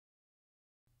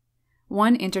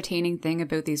One entertaining thing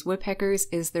about these woodpeckers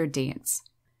is their dance.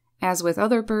 As with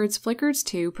other birds, flickers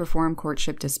too perform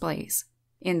courtship displays.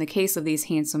 In the case of these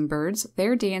handsome birds,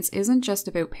 their dance isn't just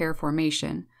about pair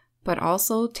formation, but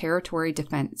also territory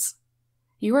defense.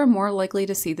 You are more likely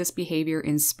to see this behavior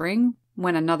in spring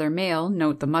when another male,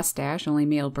 note the mustache only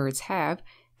male birds have,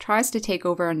 tries to take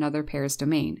over another pair's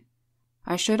domain.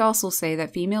 I should also say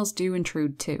that females do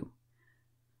intrude too.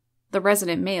 The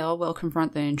resident male will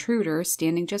confront the intruder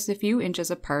standing just a few inches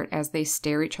apart as they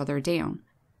stare each other down.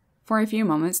 For a few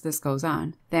moments this goes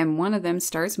on, then one of them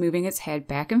starts moving its head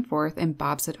back and forth and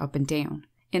bobs it up and down,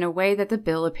 in a way that the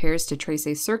bill appears to trace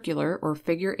a circular or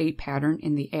figure-8 pattern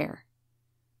in the air.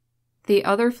 The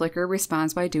other flicker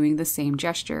responds by doing the same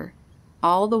gesture,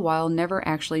 all the while never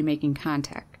actually making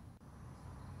contact.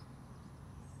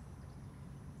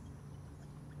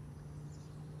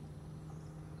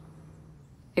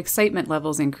 Excitement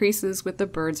levels increases with the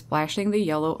birds flashing the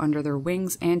yellow under their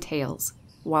wings and tails,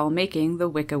 while making the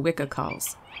wicka wicka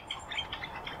calls.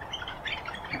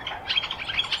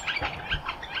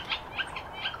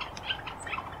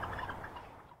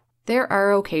 There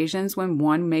are occasions when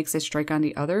one makes a strike on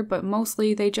the other, but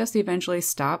mostly they just eventually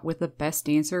stop with the best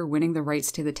dancer winning the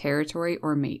rights to the territory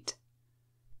or mate.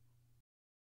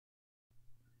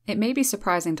 It may be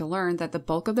surprising to learn that the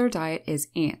bulk of their diet is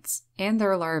ants and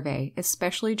their larvae,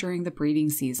 especially during the breeding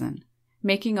season,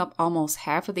 making up almost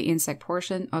half of the insect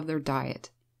portion of their diet.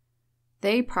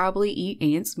 They probably eat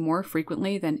ants more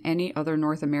frequently than any other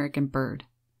North American bird.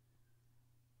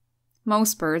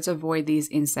 Most birds avoid these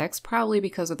insects probably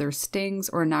because of their stings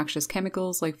or noxious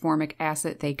chemicals like formic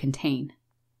acid they contain.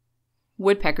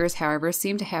 Woodpeckers, however,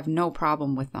 seem to have no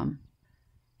problem with them.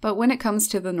 But when it comes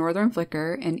to the northern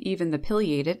flicker and even the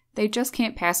pileated, they just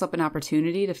can't pass up an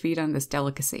opportunity to feed on this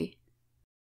delicacy.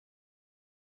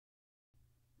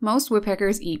 Most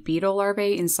woodpeckers eat beetle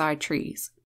larvae inside trees.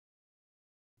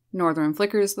 Northern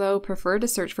flickers, though, prefer to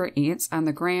search for ants on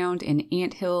the ground, in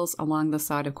ant hills, along the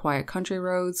side of quiet country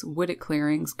roads, wooded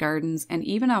clearings, gardens, and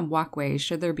even on walkways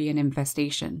should there be an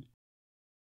infestation.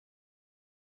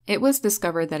 It was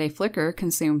discovered that a flicker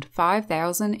consumed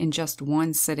 5,000 in just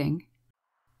one sitting.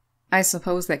 I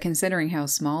suppose that considering how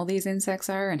small these insects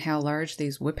are and how large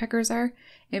these woodpeckers are,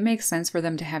 it makes sense for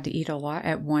them to have to eat a lot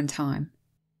at one time.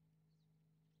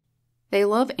 They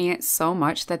love ants so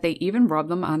much that they even rub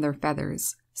them on their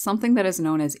feathers, something that is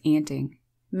known as anting.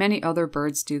 Many other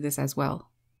birds do this as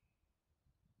well.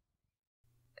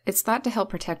 It's thought to help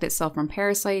protect itself from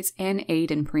parasites and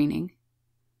aid in preening.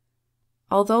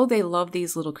 Although they love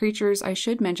these little creatures, I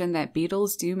should mention that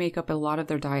beetles do make up a lot of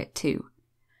their diet too.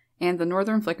 And the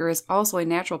northern flicker is also a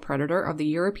natural predator of the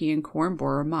European corn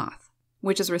borer moth,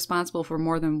 which is responsible for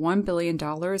more than $1 billion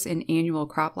in annual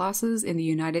crop losses in the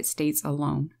United States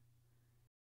alone.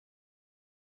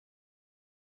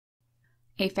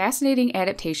 A fascinating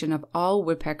adaptation of all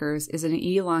woodpeckers is an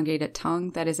elongated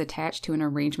tongue that is attached to an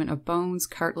arrangement of bones,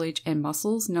 cartilage, and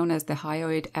muscles known as the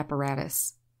hyoid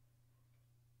apparatus.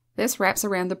 This wraps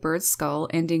around the bird's skull,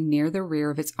 ending near the rear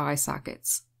of its eye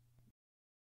sockets.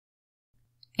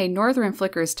 A northern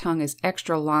flicker's tongue is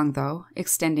extra long though,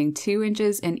 extending 2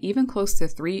 inches and even close to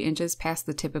 3 inches past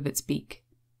the tip of its beak.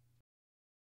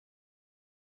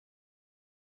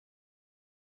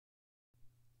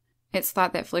 It's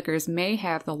thought that flickers may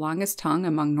have the longest tongue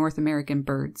among North American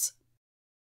birds,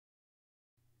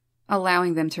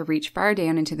 allowing them to reach far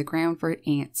down into the ground for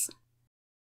ants.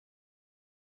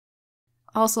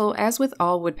 Also, as with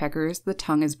all woodpeckers, the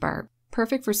tongue is barbed,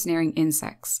 perfect for snaring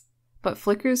insects. But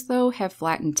flickers, though, have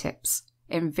flattened tips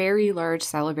and very large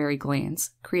salivary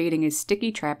glands, creating a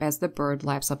sticky trap as the bird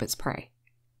laps up its prey.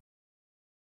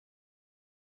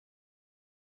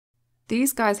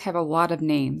 These guys have a lot of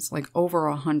names, like over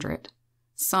 100.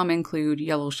 Some include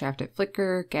yellow-shafted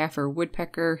flicker, gaffer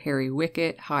woodpecker, hairy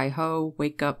wicket, hi-ho,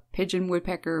 wake-up, pigeon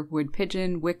woodpecker, wood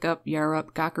pigeon, wick-up,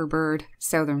 yarrup, gawker bird,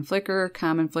 southern flicker,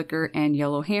 common flicker, and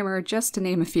yellow hammer, just to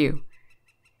name a few.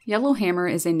 Yellow hammer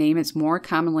is a name it's more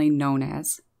commonly known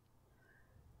as.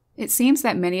 It seems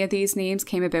that many of these names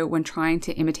came about when trying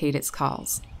to imitate its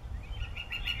calls.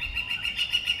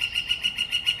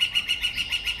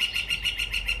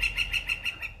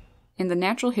 In the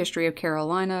Natural History of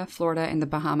Carolina, Florida, and the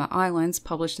Bahama Islands,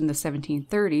 published in the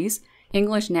 1730s,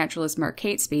 English naturalist Mark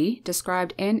Catesby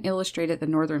described and illustrated the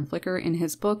northern flicker in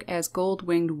his book as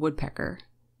gold-winged woodpecker.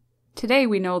 Today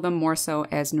we know them more so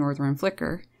as northern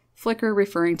flicker, flicker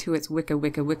referring to its wicka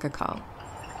wicka wicka call.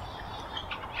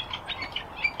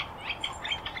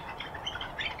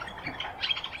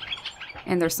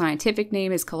 And their scientific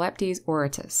name is Colaptes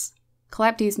auratus.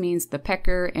 Colaptes means the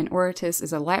pecker, and auratus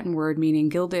is a Latin word meaning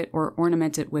gilded or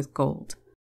ornamented with gold.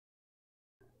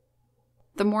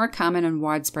 The more common and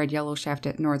widespread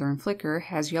yellow-shafted northern flicker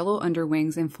has yellow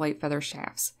underwings and flight feather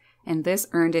shafts, and this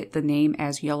earned it the name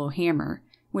as yellowhammer,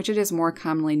 which it is more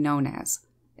commonly known as,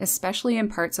 especially in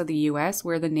parts of the U.S.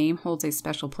 where the name holds a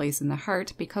special place in the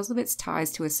heart because of its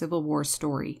ties to a Civil War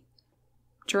story.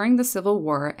 During the Civil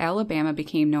War, Alabama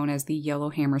became known as the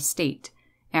Yellowhammer State,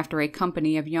 after a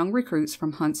company of young recruits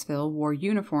from Huntsville wore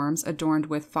uniforms adorned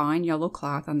with fine yellow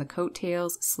cloth on the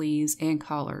coattails, sleeves, and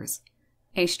collars,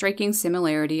 a striking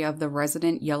similarity of the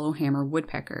resident yellowhammer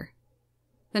woodpecker.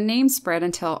 The name spread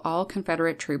until all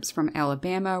Confederate troops from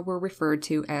Alabama were referred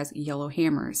to as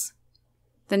yellowhammers.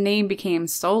 The name became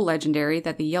so legendary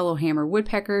that the yellowhammer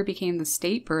woodpecker became the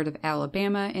state bird of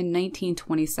Alabama in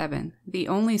 1927, the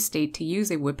only state to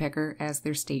use a woodpecker as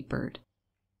their state bird.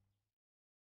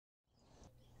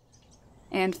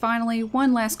 And finally,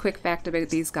 one last quick fact about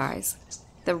these guys.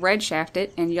 The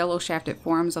red-shafted and yellow-shafted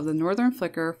forms of the northern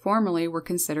flicker formerly were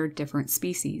considered different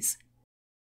species.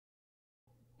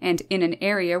 And in an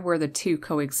area where the two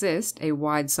coexist, a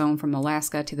wide zone from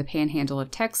Alaska to the panhandle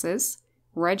of Texas,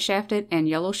 red-shafted and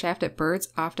yellow-shafted birds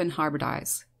often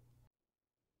hybridize.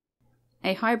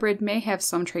 A hybrid may have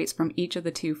some traits from each of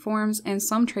the two forms and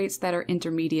some traits that are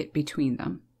intermediate between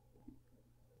them.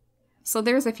 So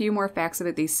there's a few more facts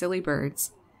about these silly birds.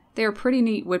 They are pretty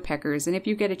neat woodpeckers, and if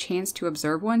you get a chance to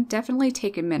observe one, definitely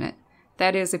take a minute.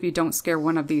 That is, if you don't scare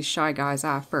one of these shy guys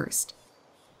off first.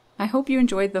 I hope you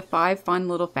enjoyed the 5 fun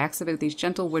little facts about these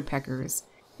gentle woodpeckers.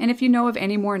 And if you know of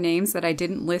any more names that I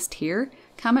didn't list here,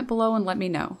 comment below and let me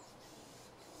know.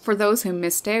 For those who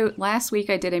missed out, last week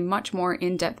I did a much more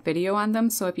in-depth video on them,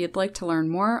 so if you'd like to learn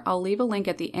more, I'll leave a link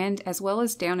at the end as well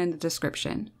as down in the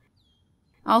description.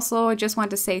 Also, I just want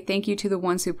to say thank you to the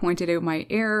ones who pointed out my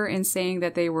error in saying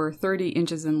that they were 30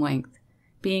 inches in length.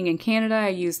 Being in Canada, I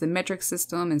use the metric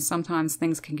system and sometimes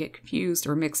things can get confused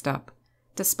or mixed up.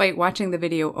 Despite watching the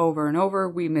video over and over,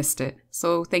 we missed it,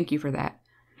 so thank you for that.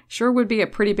 Sure would be a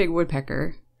pretty big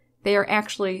woodpecker. They are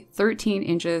actually 13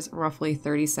 inches, roughly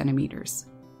 30 centimeters.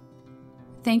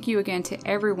 Thank you again to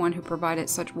everyone who provided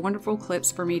such wonderful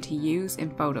clips for me to use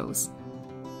in photos.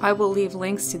 I will leave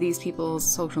links to these people's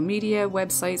social media,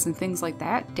 websites, and things like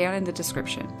that down in the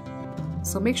description.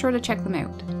 So make sure to check them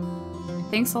out.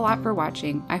 Thanks a lot for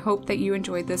watching. I hope that you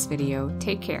enjoyed this video.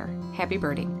 Take care. Happy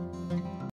birding.